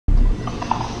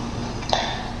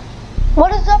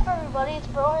What is up, everybody? It's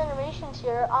Bro Animations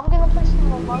here. I'm gonna play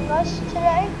some Among Us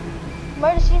today. You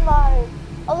might have seen my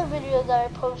other video that I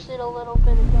posted a little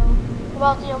bit ago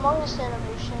about the Among Us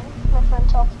animation. My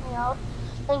friend helped me out.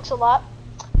 Thanks a lot.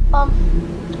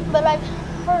 But I've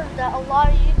heard that a lot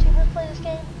of YouTubers play this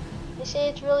game. They say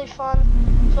it's really fun.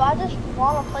 So I just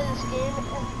want to play this game,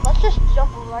 and let's just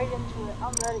jump right into it.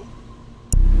 I'm ready.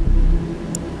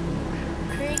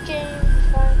 Create game,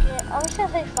 fighting game. I'm just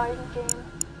gonna say fighting game.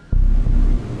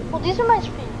 Well, these are my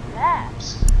favorite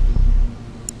maps.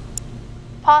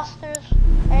 Imposters,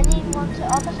 anyone to,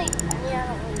 I'll just say any, I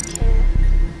don't really care.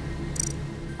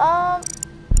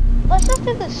 Let's just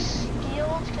do the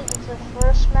skills because it's the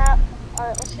first map.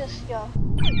 Alright, let's just go.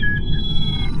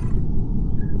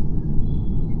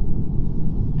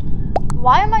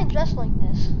 Why am I dressed like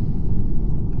this?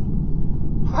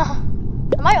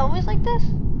 Am I always like this?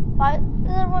 Why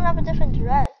does everyone have a different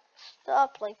dress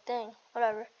up like thing?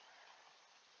 Whatever.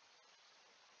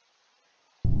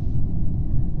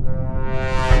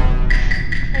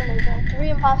 There we go. 3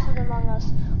 imposters among us.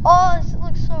 Oh, this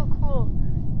looks so cool.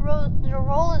 The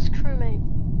role is crewmate.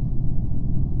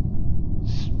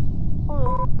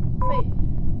 Oh,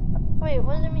 wait,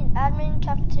 what does it mean? Admin,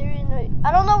 cafeteria? Wait,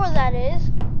 I don't know where that is.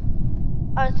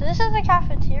 Alright, so this is the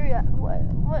cafeteria. Where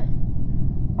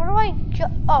do I go?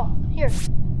 Oh, here.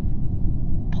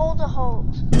 Pull the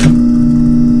hose.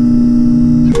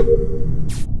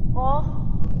 Oh.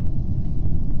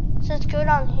 It says go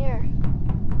down here.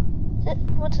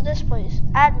 What's this place?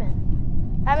 Admin.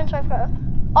 Admin swipe right.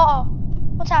 Uh-oh.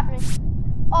 What's happening?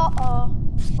 Uh-oh.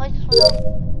 Lights just went out.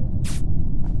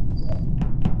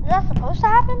 Is that supposed to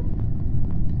happen?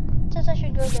 It says I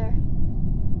should go there.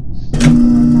 Right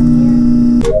down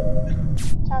here.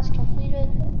 Task completed.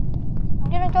 I'm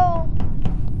gonna go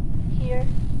here.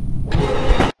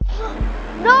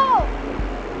 No!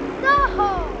 No!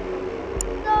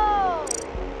 No!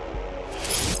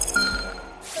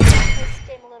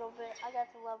 Game a little bit. I got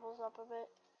the levels up a bit.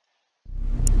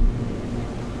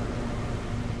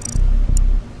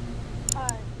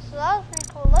 Alright, so that was pretty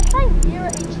cool. Let's try near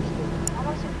HQ. I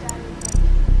want to see what that is like.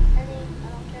 Any, I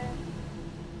don't care.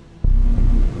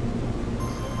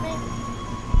 Excuse me?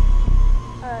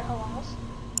 Alright, hold on. Let's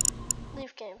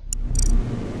leave game.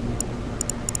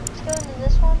 Let's go into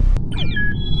this one.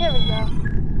 Here we go.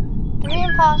 3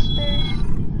 imposters.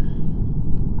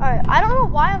 Alright, I don't know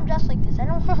why I'm dressed like this. I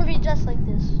don't want to be dressed like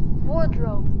this.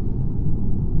 Wardrobe.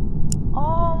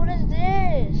 Oh, what is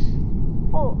this?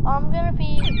 Oh, I'm gonna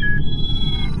be...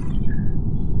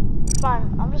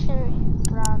 Fine, I'm just gonna be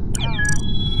brown. I don't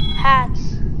know. Hats.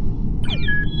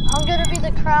 I'm gonna be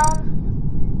the crown.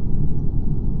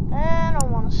 And I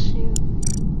want a suit.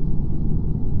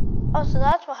 Oh, so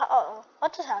that's what... Uh-oh.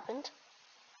 What just happened?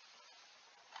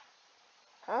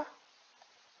 Huh?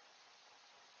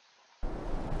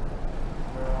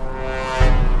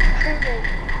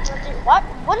 What?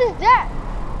 What is that?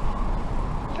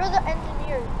 You're the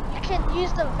engineer. You can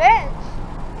use the vents.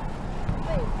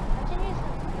 Wait, I can use the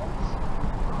vents?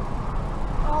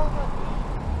 Oh,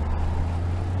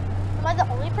 am I the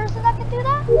only person that can do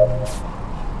that?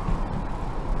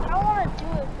 I don't want to do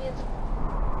it because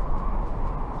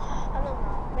I don't know.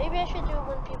 Maybe I should do it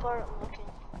when people aren't looking.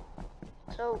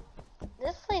 So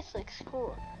this place looks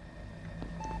cool.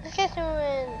 This guy's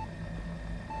doing.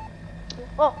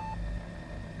 Oh.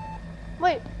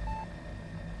 Wait,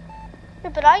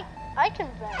 but I can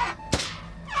vent.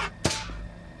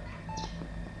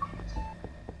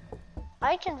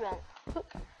 I can vent.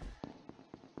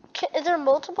 Is there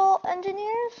multiple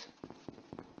engineers?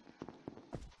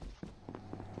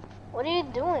 What are you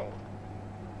doing?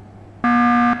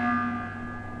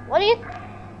 What are you?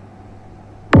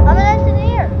 I'm an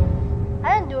engineer.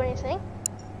 I didn't do anything.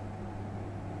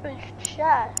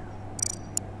 Chat.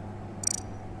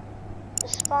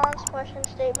 Response, question,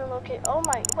 statement, locate. Oh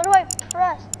my, what do I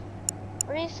press?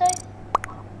 What do you say?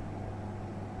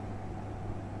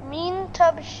 Mean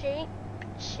tub shape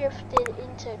shifted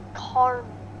into car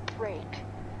brake.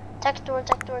 Tech door,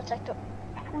 tech door, tech door.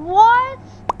 What?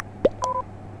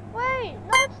 Wait,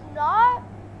 no it's not.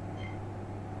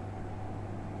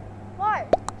 Why?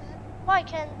 Why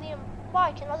can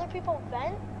other people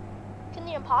vent? Can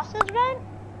the imposters vent?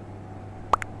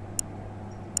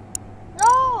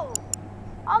 No!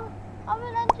 I'm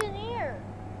an engineer.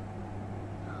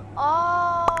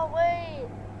 Oh, wait.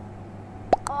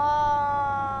 Oh,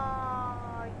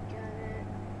 I get it.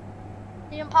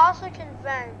 The imposter can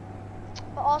vent,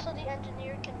 but also the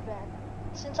engineer can vent.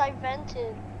 Since I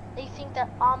vented, they think that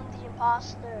I'm the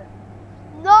imposter.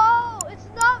 No, it's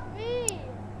not me.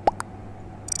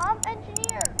 I'm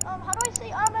engineer. How do I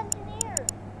say I'm engineer?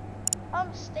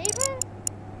 Steven?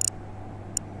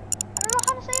 I don't know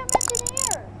how to say I'm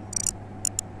engineer.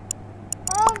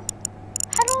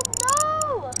 I don't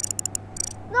know.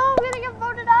 No, I'm gonna get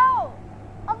voted out.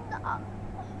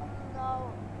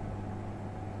 No.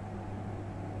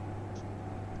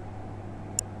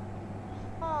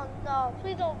 Oh no,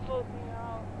 please don't vote me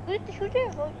out. Who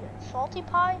didn't vote yet? Salty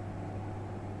Pie?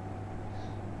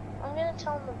 I'm gonna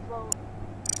tell him to vote.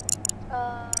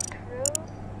 Crew?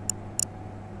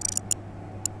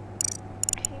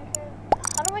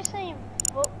 How do I say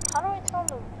vote? How do I tell him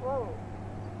to vote?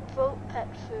 Vote Pet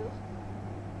Foo.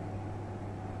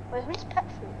 Wait, who's Pet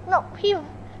Foo? No, he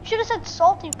should have said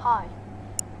Salty Pie.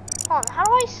 Hold on, how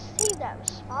do I say that?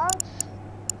 Response?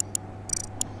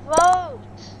 Vote.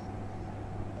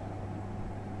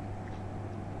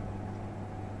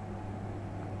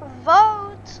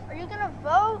 Vote? Are you gonna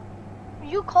vote?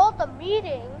 You called the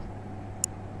meeting.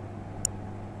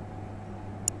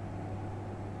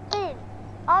 Dude,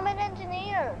 I'm an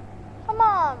engineer. Come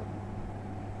on.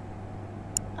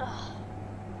 Ugh.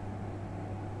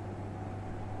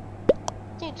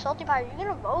 Dude, Salty Pie, are you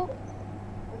gonna vote?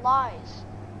 Lies.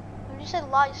 You said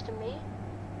lies to me.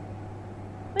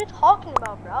 What are you talking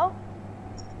about, bro?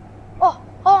 Oh,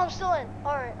 I'm still in.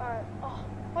 Alright. Oh,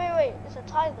 wait, it's a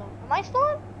tie though. Am I still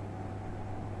in?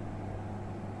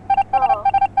 Oh.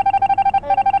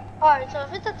 Alright, so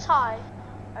if it's a tie,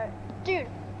 alright. Dude,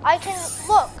 I can,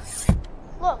 look,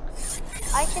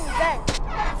 I can bend.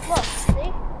 Look,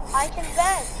 see? I can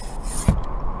bend.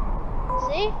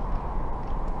 See?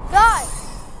 Guys,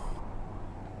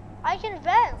 I can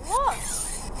vent, look.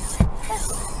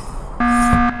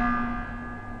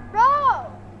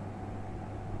 Bro,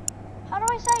 how do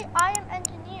I say I am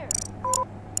engineer?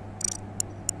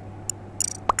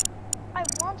 I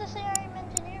want to say I am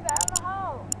engineer, but I don't know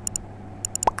how.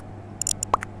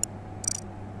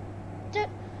 Dude,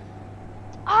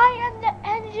 I am the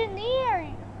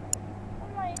engineer. Oh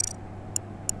my,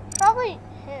 probably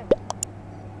him.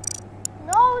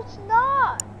 No, it's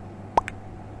not.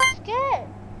 Skip.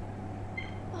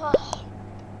 Ugh.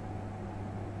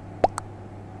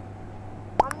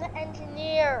 I'm the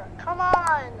engineer. Come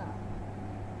on.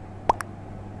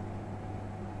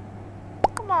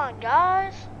 Come on,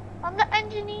 guys. I'm the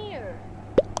engineer.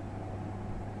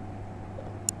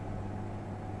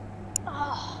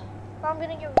 Ugh. I'm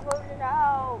gonna get voted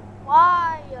out.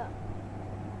 Why?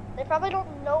 They probably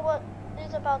don't know what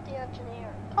is about the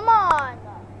engineer. Come on.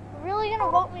 You're really gonna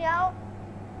vote me out?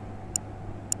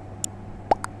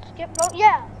 Skip vote?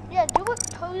 Yeah, do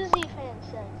what Cozy Fan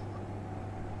says.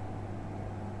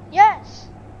 Yes,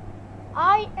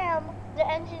 I am the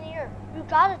engineer. You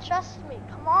gotta trust me.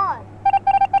 Come on.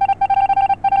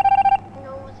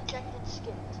 No one was ejected.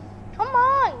 Skipped. Come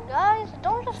on, guys.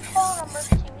 Don't just call an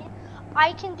emergency meeting.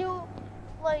 I can do,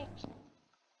 like,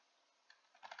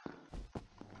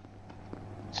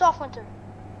 Soft Winter.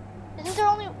 Isn't there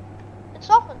only... It's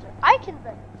Soft Winter. I can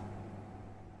vent.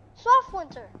 Soft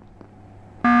Winter.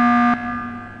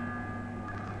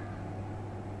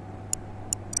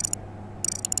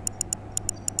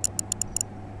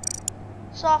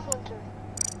 Soft Winter.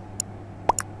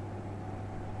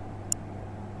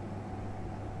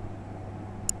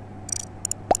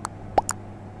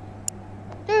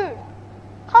 Dude,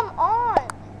 come on.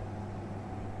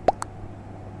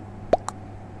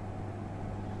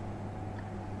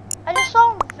 I just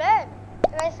saw him vent,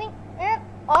 and I think,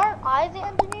 aren't I the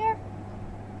engineer?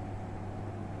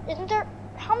 Isn't there,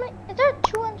 is there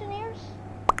 2 engineers?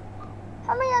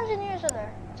 How many engineers are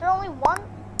there? Is there only one?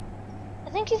 I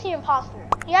think he's the imposter.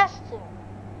 He has to.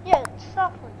 Yeah, it's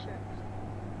Soft Winter.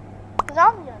 Because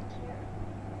I'm the engineer.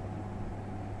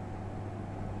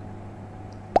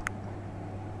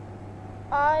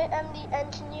 I am the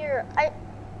engineer.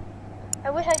 I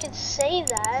wish I could say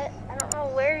that. I don't know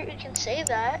where you can say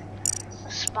that.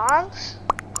 Response?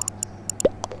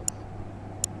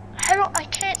 I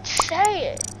can't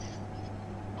say it.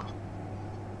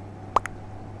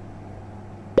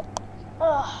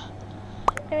 Ugh.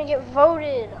 I'm gonna get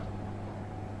voted.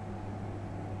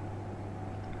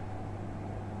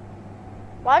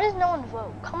 Why does no one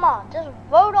vote? Come on, just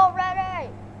vote already.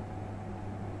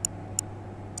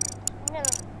 I'm gonna...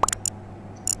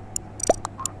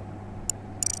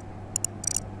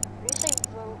 What do you say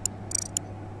vote?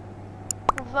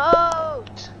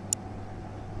 Vote!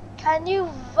 Can you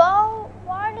vote?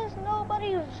 Why does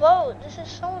nobody vote? This is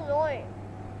so annoying.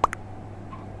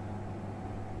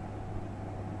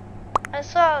 I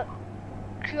saw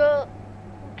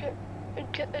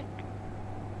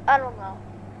I don't know.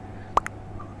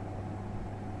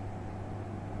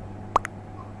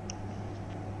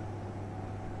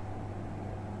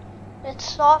 It's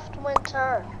soft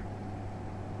winter.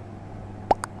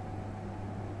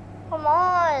 Come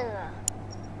on.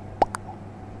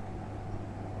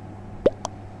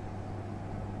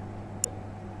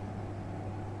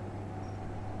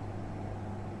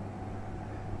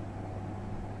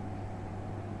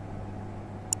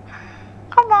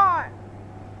 Come on.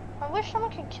 I wish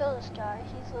someone could kill this guy.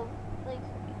 He's a, like,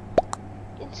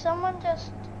 can someone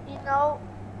just, you know,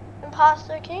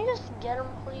 imposter, can you just get him,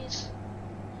 please?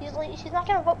 He's not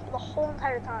gonna vote for the whole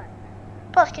entire time.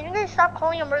 Plus, can you guys stop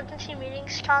calling emergency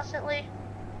meetings constantly?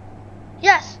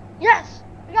 Yes! Yes!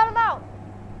 We got him out!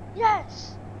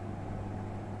 Yes!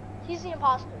 He's the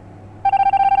imposter.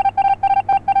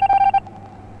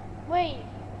 Wait.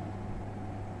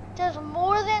 There's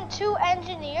more than 2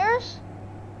 engineers?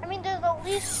 I mean, there's at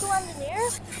least 2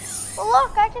 engineers? Well,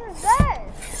 look, I can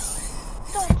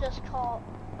invest! Don't just call.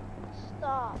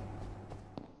 Stop.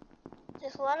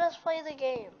 Just let us play the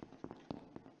game.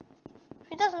 If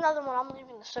he does another one, I'm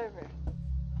leaving the server.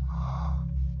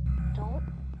 Don't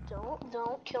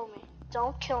kill me.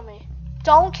 Don't kill me.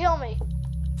 Don't kill me.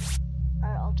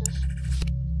 Alright, I'll just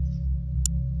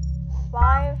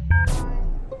 5, 9.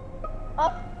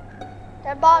 Up.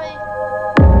 Dead body.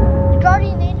 The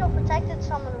guardian angel protected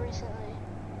someone recently.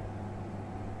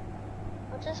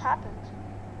 What just happened?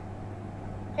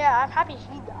 Yeah, I'm happy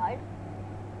he died.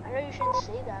 I know you shouldn't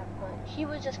say that, but he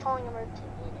was just calling emergency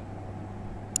meeting.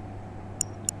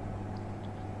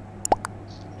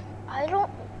 I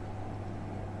don't...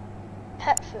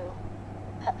 Pet foo.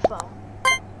 Pet phone.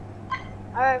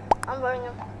 Alright, I'm voting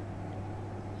him.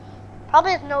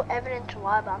 Probably has no evidence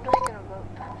why, but I'm just gonna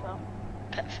vote pet phone.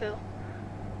 Pet foo.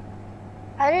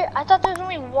 I thought there was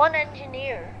only 1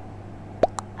 engineer.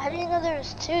 I didn't know there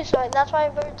was 2, so that's why I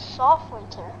voted soft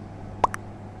winter.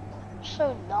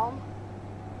 So dumb.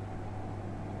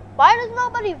 Why does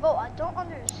nobody vote? I don't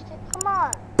understand. Come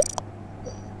on.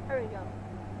 There we go.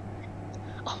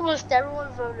 Almost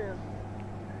everyone voted him.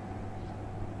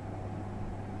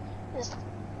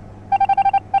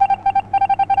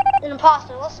 An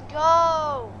imposter. Let's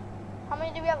go. How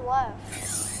many do we have left?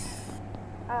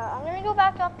 I'm gonna go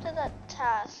back up to that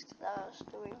task that I was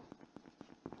doing.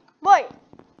 Wait.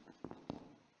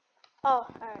 Oh,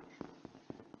 alright.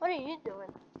 What are you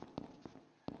doing?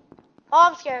 Oh,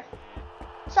 I'm scared.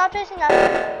 Stop chasing after.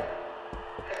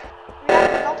 We have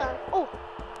to melt down. Oh.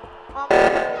 Can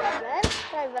I vent?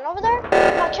 Can I vent over there?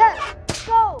 I can. Let's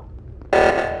go.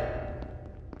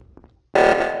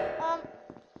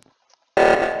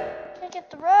 Can't get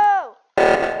through.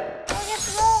 Can't get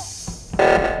through.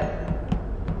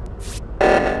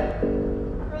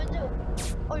 What do I do?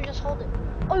 Oh, you just hold it.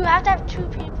 Oh, you have to have 2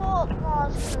 people? Oh,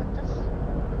 that's good.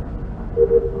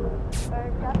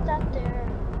 Alright, got that there.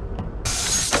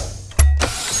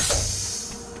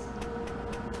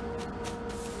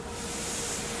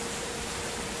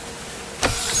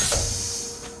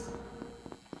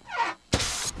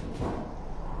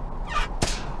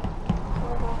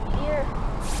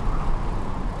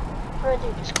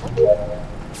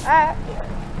 Alright,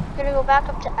 I'm gonna go back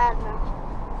up to admin.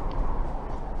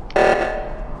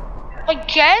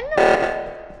 Again?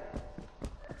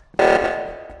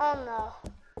 Oh no.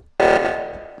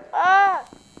 Ah!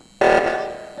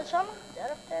 Is someone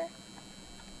dead up there?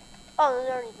 Oh, they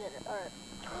already did it. Alright.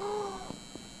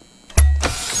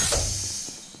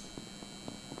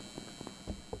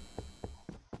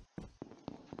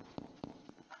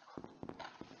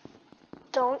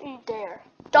 Don't you dare.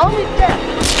 Don't you dare!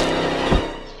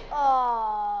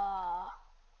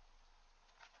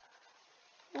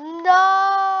 No!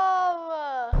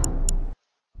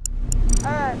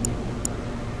 Alright.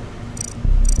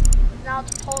 Now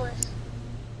to pull this.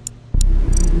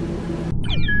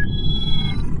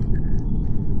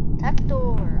 That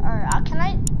door. Alright, can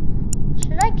I...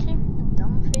 Should I keep the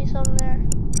dumb face on there?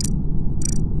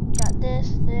 Got this.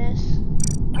 I'm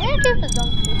gonna keep the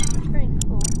dumb face. It's pretty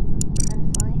cool. And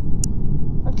funny.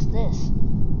 What's this?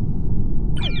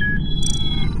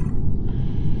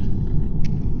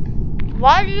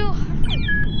 Why do you...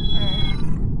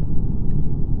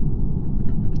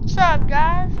 What's up,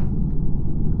 guys?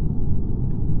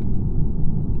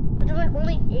 We're doing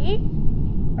only 8?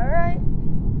 Alright.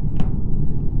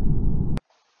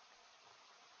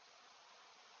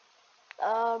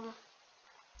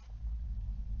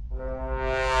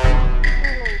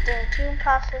 There are 2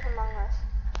 imposters among us.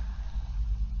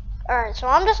 Alright, so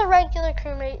I'm just a regular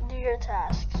crewmate. Do your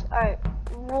tasks. Alright.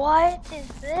 What is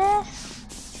this?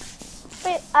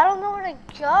 Wait, I don't know where to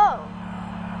go.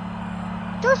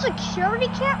 There's security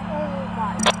cam?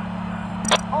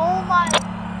 Oh my.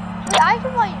 Wait, I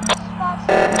can like spot.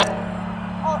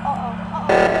 What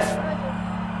do I do?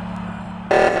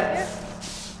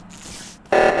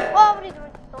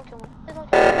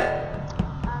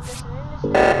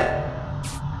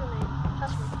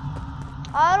 Trust me.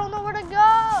 I don't know where to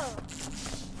go.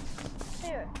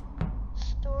 Here.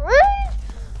 Storage?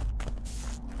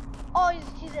 Oh,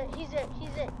 he's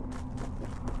it.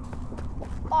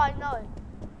 Oh, I know it.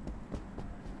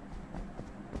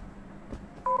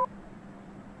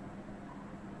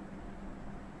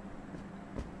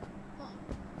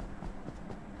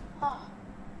 Oh,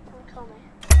 don't kill me.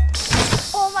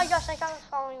 Oh my gosh, that guy was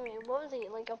following me. What was he?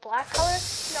 Like a black color? No,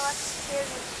 that scared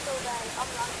me so bad. I'm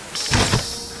running.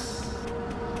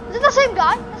 Is it the same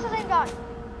guy? That's the same guy.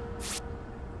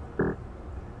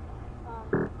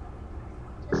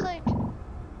 Just like,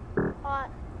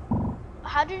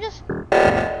 how'd you just?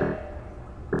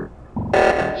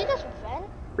 Did you just vent?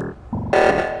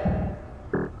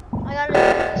 I gotta do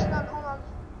this now. Hold on.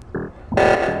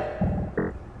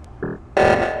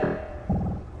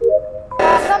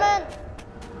 I'm coming.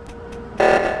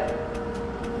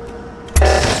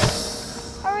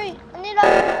 Hurry! I need to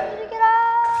get out.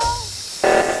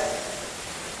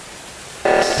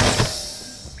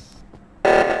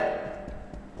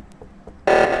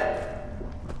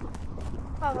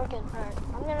 Oh, we're good. Alright,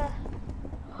 I'm gonna.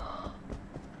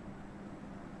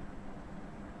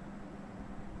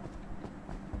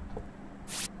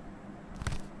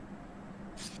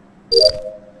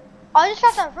 Oh, I just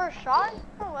got that first shot?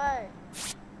 No way.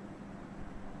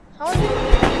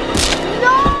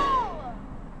 No!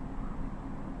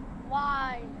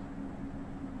 Why?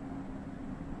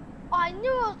 Oh, I knew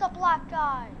it was the black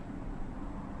guy.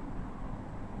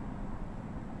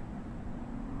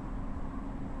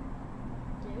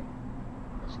 Dude,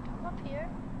 just come up here.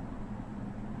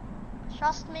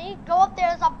 Trust me. Go up there.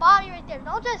 There's a body right there.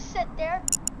 Don't just sit there.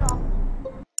 No.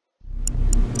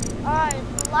 Alright,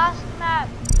 the last map.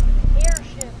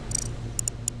 Airship.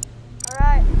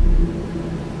 Alright.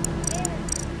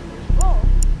 Oh,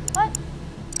 what?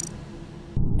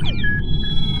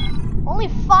 Only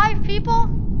 5 people?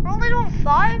 We're only doing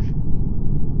 5?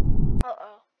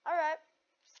 Uh-oh. Alright.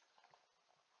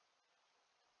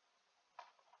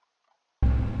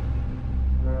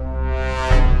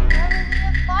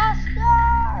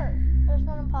 Imposter! There's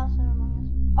one imposter among us.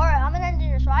 Alright, I'm an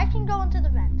engineer, so I can go into the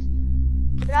vents.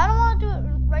 But I don't want to do it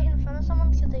right in front of someone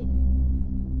because they...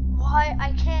 Why?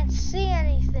 I can't see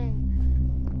anything.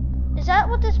 Is that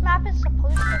what this map is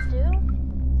supposed to do?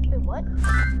 Wait, what?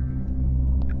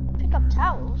 Pick up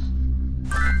towels?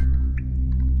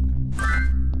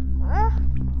 Huh?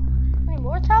 Any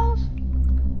more towels?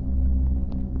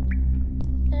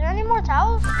 Is there any more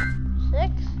towels?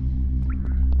 6?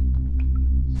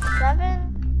 7?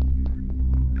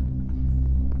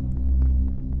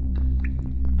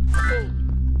 8.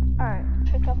 Alright,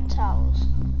 pick up towels.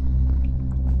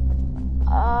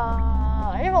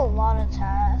 I have a lot of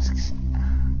tasks.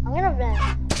 I'm gonna vent.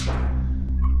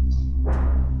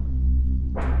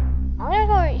 I'm gonna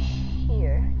go right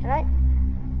here. Can I?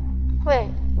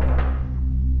 Wait.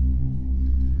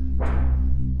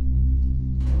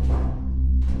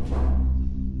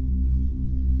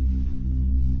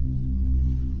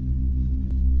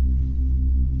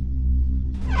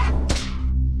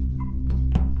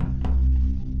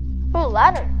 Oh,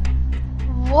 ladder.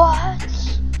 What?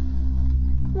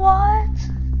 What?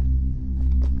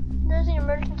 There's the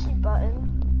emergency button.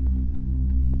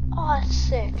 Oh, that's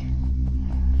sick.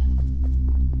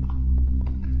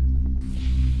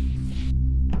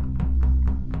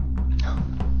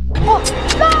 Oh,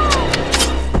 no!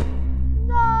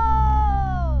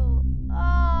 No!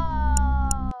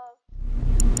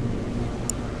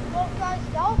 Well, guys,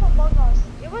 that was Among Us.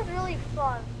 It was really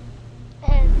fun.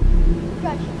 And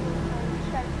stretching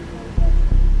really good.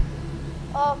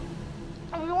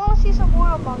 If you want to see some more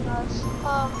Among Us,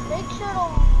 make sure to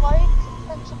like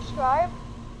and subscribe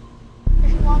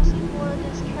if you want to see more of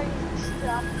this crazy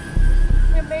stuff.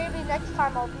 And maybe next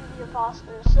time I'll be the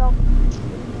imposter. So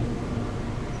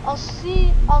I'll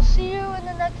see you in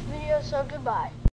the next video. So goodbye.